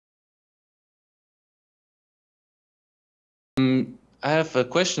I have a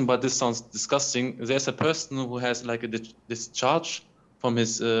question, but this sounds disgusting. There's a person who has like a discharge from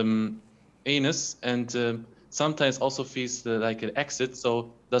his anus, and sometimes also feels like an exit.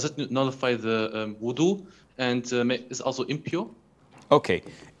 So does it nullify the wudu, and is also impure? Okay.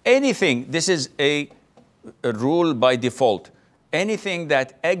 Anything, this is a rule by default. Anything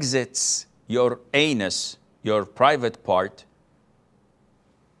that exits your anus, your private part,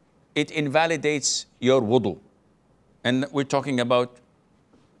 it invalidates your wudu. And we're talking about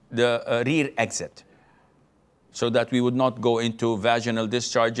the rear exit, so that we would not go into vaginal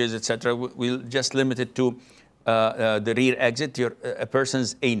discharges, etc. We'll just limit it to the rear exit, a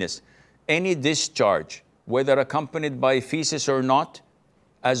person's anus. Any discharge, whether accompanied by feces or not,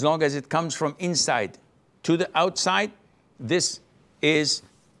 as long as it comes from inside to the outside, this is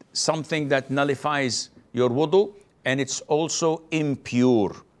something that nullifies your wudu, and it's also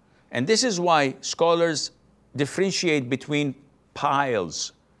impure. And this is why scholars differentiate between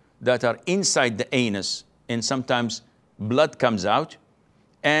piles that are inside the anus, and sometimes blood comes out,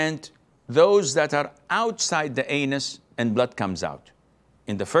 and those that are outside the anus and blood comes out.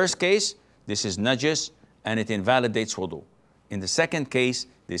 In the first case, this is najis and it invalidates wudu. In the second case,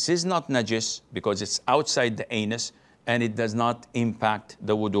 this is not najis because it's outside the anus and it does not impact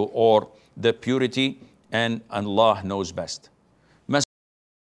the wudu or the purity, and Allah knows best.